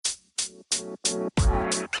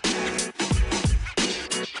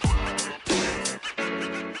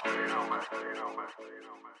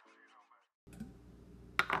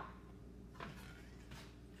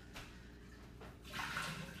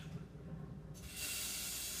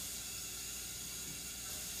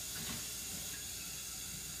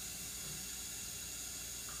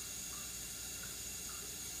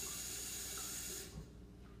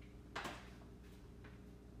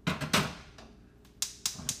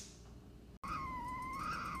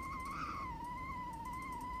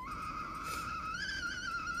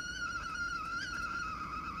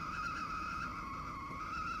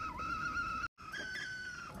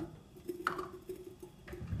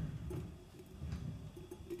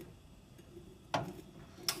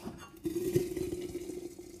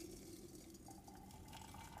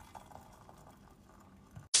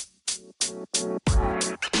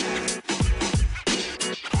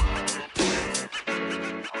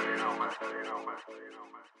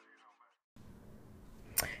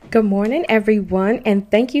Good morning, everyone,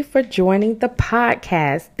 and thank you for joining the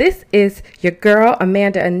podcast. This is your girl,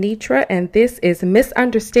 Amanda Anitra, and this is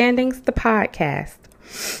Misunderstandings, the podcast.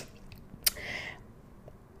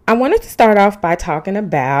 I wanted to start off by talking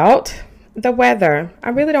about the weather. I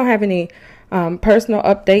really don't have any personal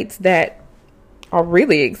updates that are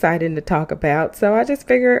really exciting to talk about, so I just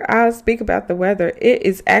figured I'll speak about the weather. It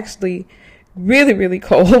is actually really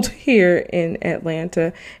cold here in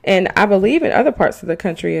Atlanta, and I believe in other parts of the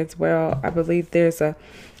country as well. I believe there's a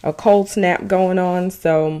cold snap going on,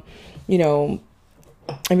 so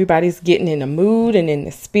everybody's getting in the mood and in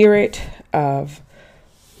the spirit of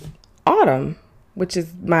autumn, which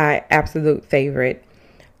is my absolute favorite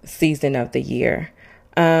season of the year.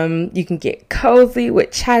 You can get cozy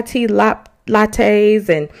with chai tea lattes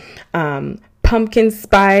and pumpkin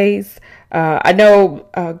spice. I know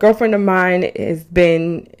a girlfriend of mine has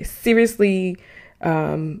been seriously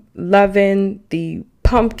loving the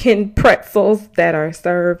pumpkin pretzels that are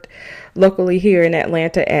served locally here in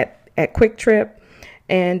Atlanta at Quick Trip.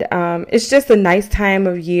 And it's just a nice time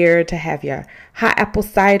of year to have your hot apple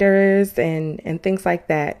ciders and things like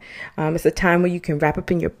that. It's a time where you can wrap up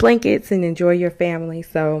in your blankets and enjoy your family.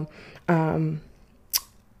 So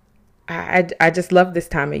I just love this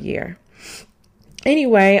time of year.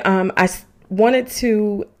 Anyway, I wanted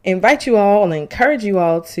to invite you all and encourage you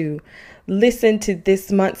all to listen to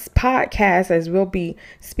this month's podcast, as we'll be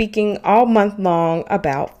speaking all month long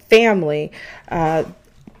about family.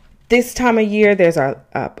 This time of year, there's a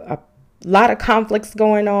lot of conflicts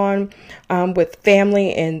going on with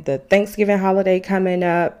family and the Thanksgiving holiday coming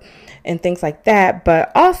up and things like that.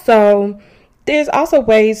 But also, there's also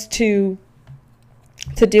ways to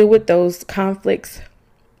deal with those conflicts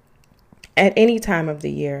at any time of the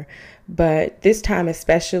year, but this time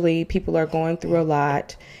especially, people are going through a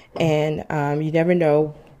lot, and you never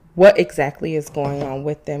know what exactly is going on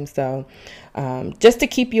with them. So just to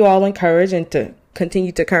keep you all encouraged and to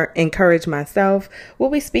continue to encourage myself, we'll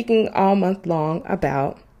be speaking all month long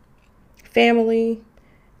about family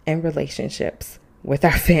and relationships with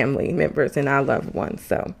our family members and our loved ones.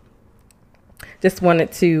 So just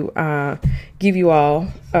wanted to give you all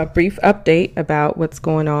a brief update about what's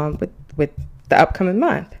going on with the upcoming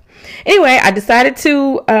month. Anyway, I decided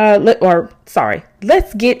to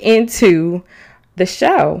let's get into the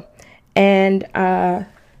show. And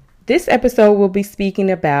this episode will be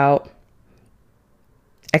speaking about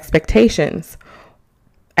expectations,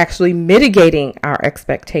 actually mitigating our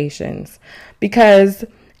expectations, because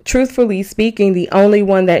truthfully speaking, the only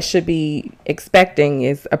one that should be expecting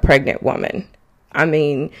is a pregnant woman. I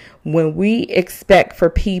mean, when we expect for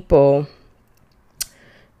people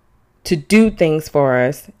to do things for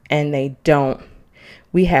us and they don't,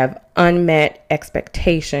 we have unmet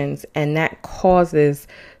expectations, and that causes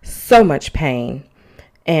so much pain.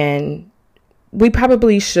 And we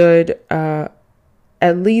probably should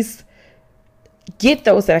at least get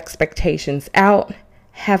those expectations out,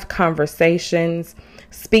 have conversations,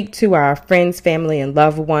 speak to our friends, family, and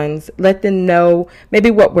loved ones, let them know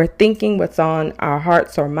maybe what we're thinking, what's on our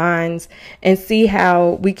hearts or minds, and see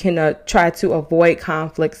how we can try to avoid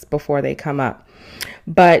conflicts before they come up.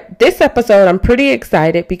 But this episode, I'm pretty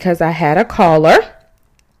excited because I had a caller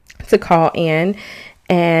to call in,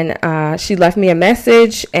 and she left me a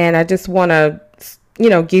message, and I just want to,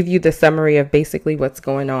 give you the summary of basically what's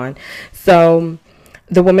going on. So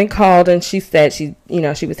the woman called and she said she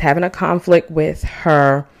was having a conflict with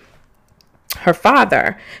her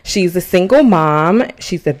father. She's a single mom.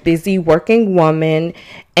 She's a busy working woman.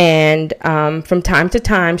 And from time to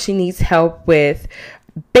time, she needs help with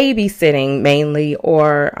babysitting mainly,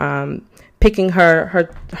 or picking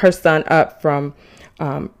her son up from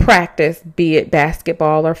practice, be it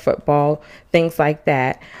basketball or football, things like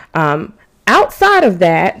that. Outside of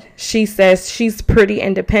that, she says she's pretty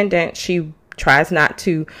independent. She tries not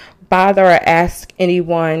to bother or ask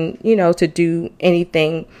anyone, to do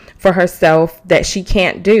anything for herself that she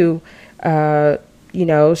can't do.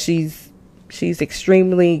 She's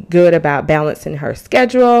extremely good about balancing her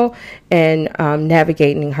schedule and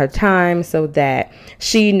navigating her time so that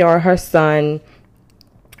she nor her son,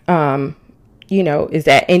 is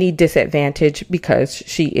at any disadvantage because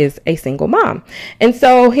she is a single mom. And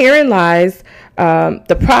so herein lies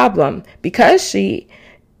the problem. Because she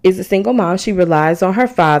is a single mom, she relies on her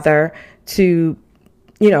father to,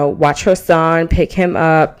 watch her son, pick him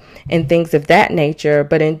up, and things of that nature.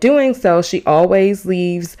 But in doing so, she always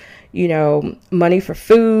leaves, money for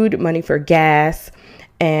food, money for gas,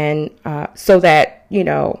 and so that,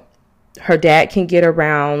 her dad can get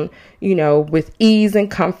around, with ease and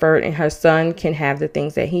comfort, and her son can have the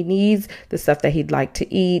things that he needs, the stuff that he'd like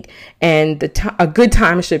to eat, and a good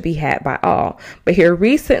time should be had by all. But here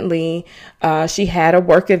recently, she had a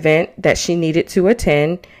work event that she needed to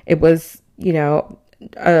attend. It was,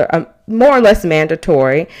 more or less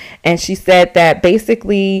mandatory. And she said that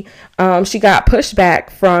basically she got pushback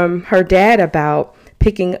from her dad about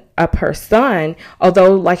picking up her son,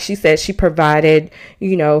 although, like she said, she provided,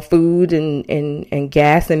 food and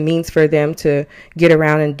gas and means for them to get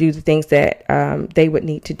around and do the things that they would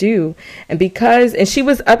need to do. And she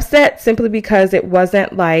was upset simply because it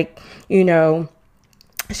wasn't like,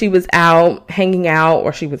 she was out hanging out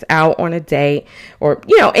or she was out on a date or,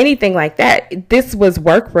 anything like that. This was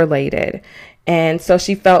work related. And so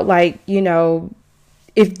she felt like,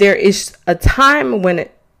 if there is a time when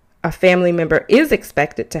a family member is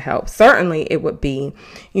expected to help, certainly it would be,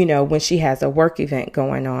 when she has a work event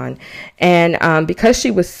going on. And because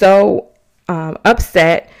she was so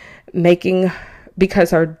upset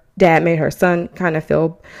because her dad made her son kind of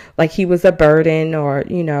feel like he was a burden, or,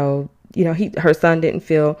 her son didn't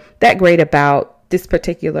feel that great about this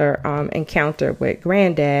particular encounter with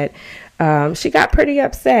granddad, she got pretty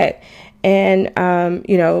upset. And,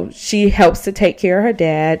 she helps to take care of her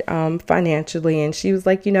dad financially. And she was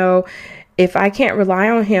like, if I can't rely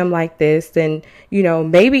on him like this, then,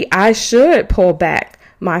 maybe I should pull back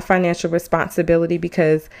my financial responsibility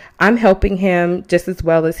because I'm helping him just as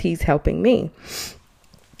well as he's helping me.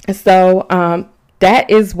 And so that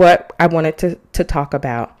is what I wanted to talk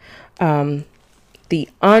about. The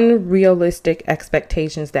unrealistic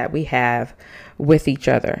expectations that we have with each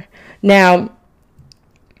other. Now,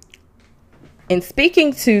 in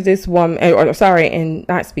speaking to this woman,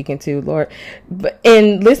 but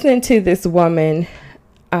in listening to this woman,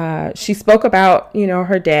 she spoke about,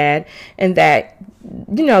 her dad, and that,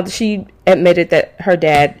 she admitted that her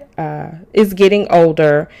dad is getting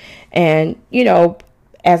older, and,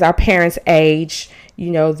 as our parents age,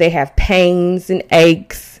 they have pains and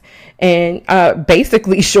aches and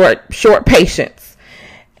basically short patience.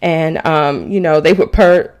 And, they would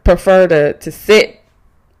prefer to sit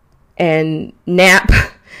and nap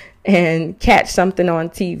and catch something on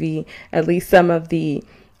TV, at least some of the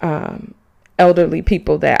elderly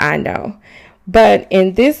people that I know. But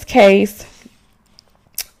in this case,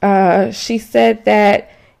 she said that,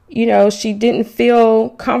 she didn't feel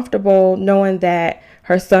comfortable knowing that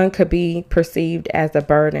her son could be perceived as a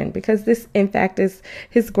burden, because this, in fact, is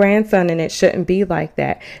his grandson, and it shouldn't be like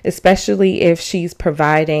that, especially if she's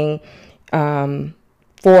providing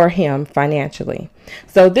for him financially.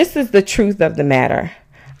 So this is the truth of the matter.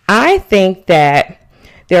 I think that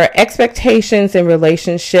there are expectations in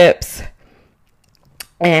relationships,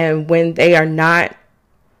 and when they are not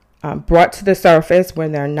brought to the surface,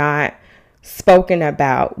 when they're not spoken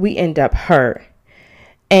about, we end up hurt.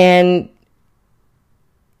 And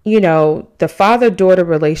the father-daughter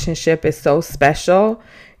relationship is so special.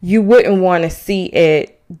 You wouldn't want to see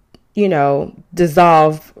it,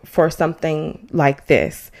 dissolve for something like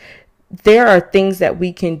this. There are things that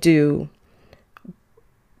we can do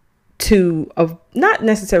to not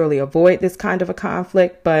necessarily avoid this kind of a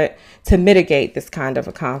conflict, but to mitigate this kind of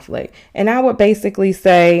a conflict. And I would basically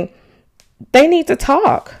say they need to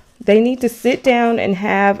talk. They need to sit down and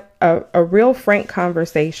have a real frank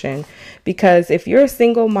conversation, because if you're a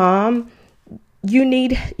single mom, you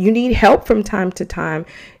need help from time to time.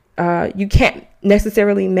 You can't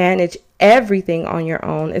necessarily manage everything on your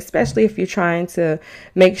own, especially if you're trying to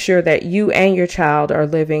make sure that you and your child are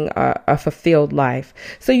living a fulfilled life.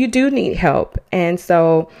 So you do need help. And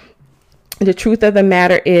so the truth of the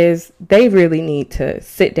matter is they really need to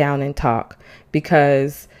sit down and talk,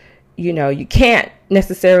 because, you can't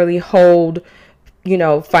necessarily hold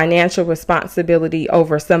financial responsibility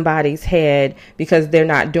over somebody's head because they're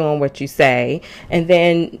not doing what you say. And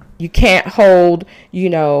then you can't hold,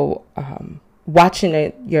 watching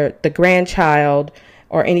the grandchild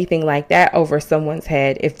or anything like that over someone's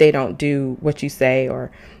head if they don't do what you say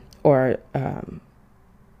or they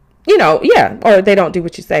don't do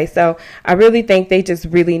what you say. So I really think they just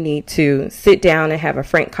really need to sit down and have a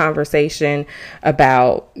frank conversation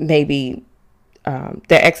about maybe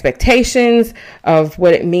their expectations of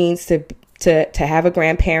what it means to have a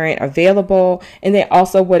grandparent available, and then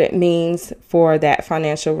also what it means for that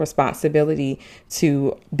financial responsibility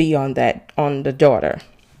to be on the daughter.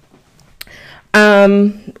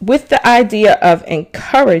 With the idea of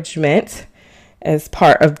encouragement as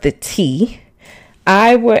part of the T,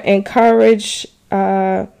 I would encourage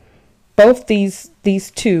both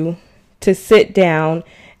these two to sit down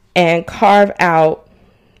and carve out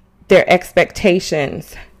their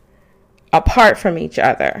expectations apart from each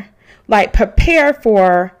other. Like, prepare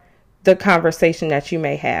for the conversation that you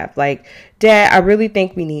may have. Like, Dad, I really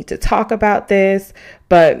think we need to talk about this,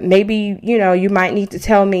 but maybe, you might need to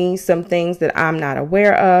tell me some things that I'm not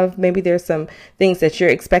aware of. Maybe there's some things that you're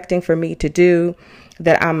expecting for me to do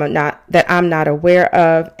that I'm not aware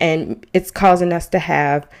of, and it's causing us to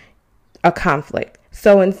have a conflict.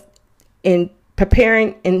 So in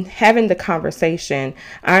preparing and having the conversation,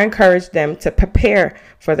 I encourage them to prepare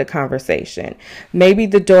for the conversation. Maybe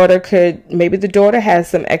the daughter has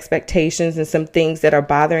some expectations and some things that are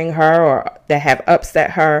bothering her or that have upset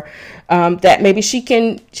her, that maybe she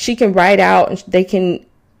can write out, and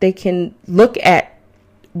they can look at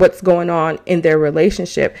what's going on in their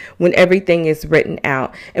relationship when everything is written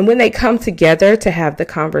out. And when they come together to have the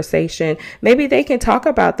conversation, maybe they can talk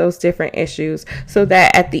about those different issues so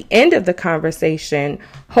that at the end of the conversation,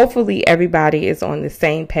 hopefully everybody is on the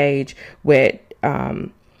same page with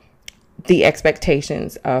the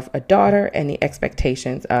expectations of a daughter and the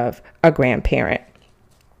expectations of a grandparent.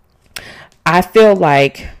 I feel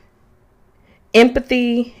like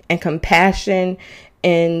empathy and compassion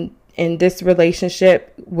in this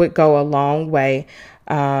relationship would go a long way.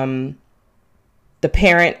 The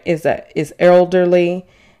parent is elderly.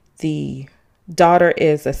 The daughter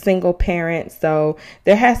is a single parent. So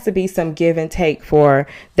there has to be some give and take for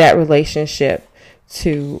that relationship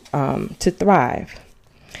to thrive.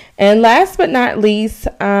 And last but not least,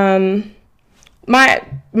 my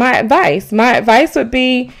advice would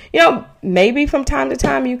be, maybe from time to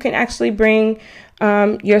time you can actually bring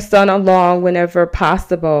your son along whenever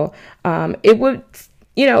possible. It would,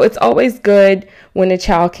 it's always good when a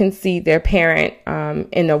child can see their parent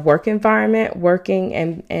in a work environment, working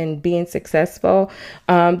and being successful.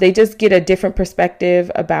 They just get a different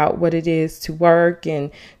perspective about what it is to work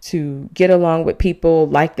and to get along with people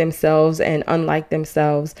like themselves and unlike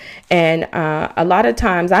themselves. And a lot of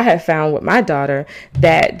times I have found with my daughter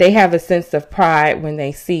that they have a sense of pride when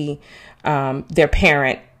they see their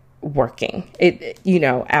parent working,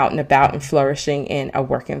 out and about and flourishing in a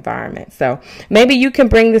work environment. So maybe you can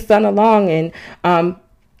bring the son along, and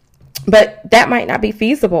but that might not be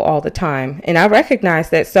feasible all the time. And I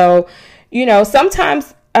recognize that. So,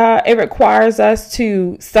 sometimes it requires us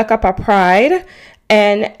to suck up our pride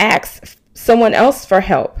and ask someone else for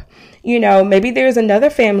help. Maybe there's another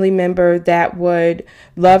family member that would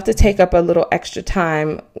love to take up a little extra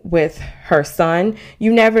time with her son.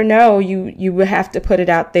 You never know. You would have to put it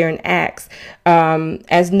out there and ask.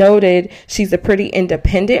 As noted, she's a pretty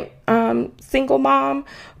independent single mom,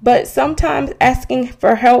 but sometimes asking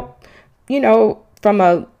for help, from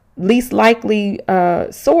a least likely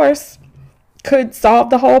source could solve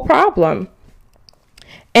the whole problem.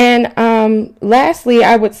 And lastly,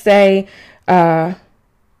 I would say,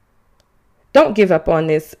 don't give up on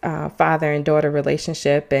this father and daughter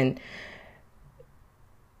relationship. And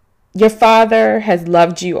your father has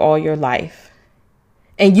loved you all your life,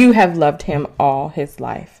 and you have loved him all his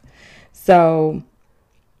life. So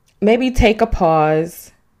maybe take a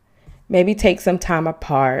pause, maybe take some time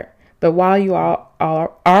apart. But while you all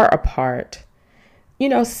are apart,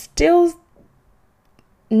 still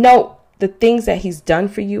note the things that he's done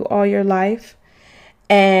for you all your life.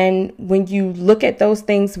 And when you look at those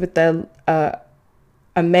things with a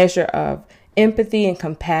measure of empathy and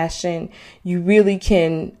compassion, you really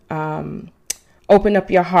can open up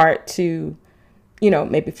your heart to,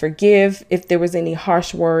 maybe forgive if there was any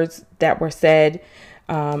harsh words that were said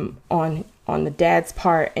on the dad's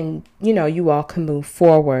part, and, you all can move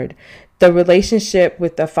forward. The relationship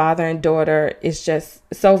with the father and daughter is just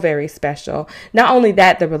so very special. Not only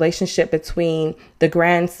that, the relationship between the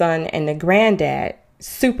grandson and the granddad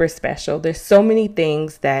super special. There's so many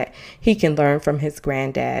things that he can learn from his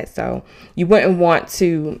granddad. So you wouldn't want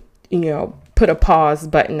to, put a pause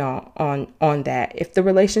button on that. If the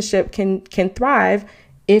relationship can thrive,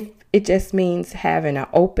 if it just means having an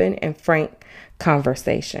open and frank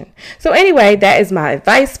conversation. So anyway, that is my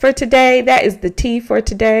advice for today. That is the tea for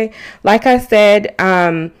today. Like I said,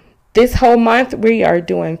 this whole month we are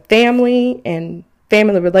doing family and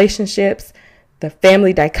family relationships, the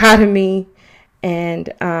family dichotomy,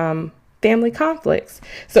 and family conflicts.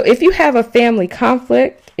 So if you have a family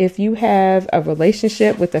conflict, if you have a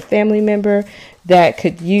relationship with a family member that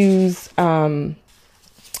could use,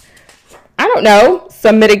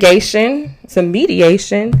 some mitigation, some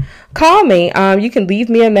mediation, call me. You can leave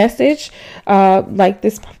me a message like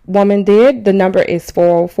this woman did. The number is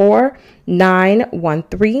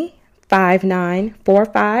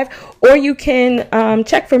 404-913-5945, or you can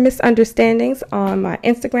check for misunderstandings on my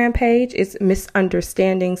Instagram page. It's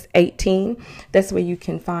misunderstandings18. That's where you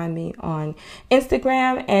can find me on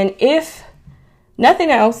Instagram. And if nothing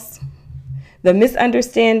else, the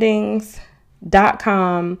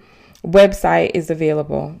misunderstandings.com website is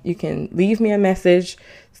available. You can leave me a message,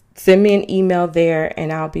 send me an email there,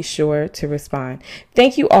 and I'll be sure to respond.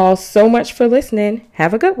 Thank you all so much for listening.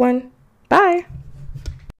 Have a good one. Bye.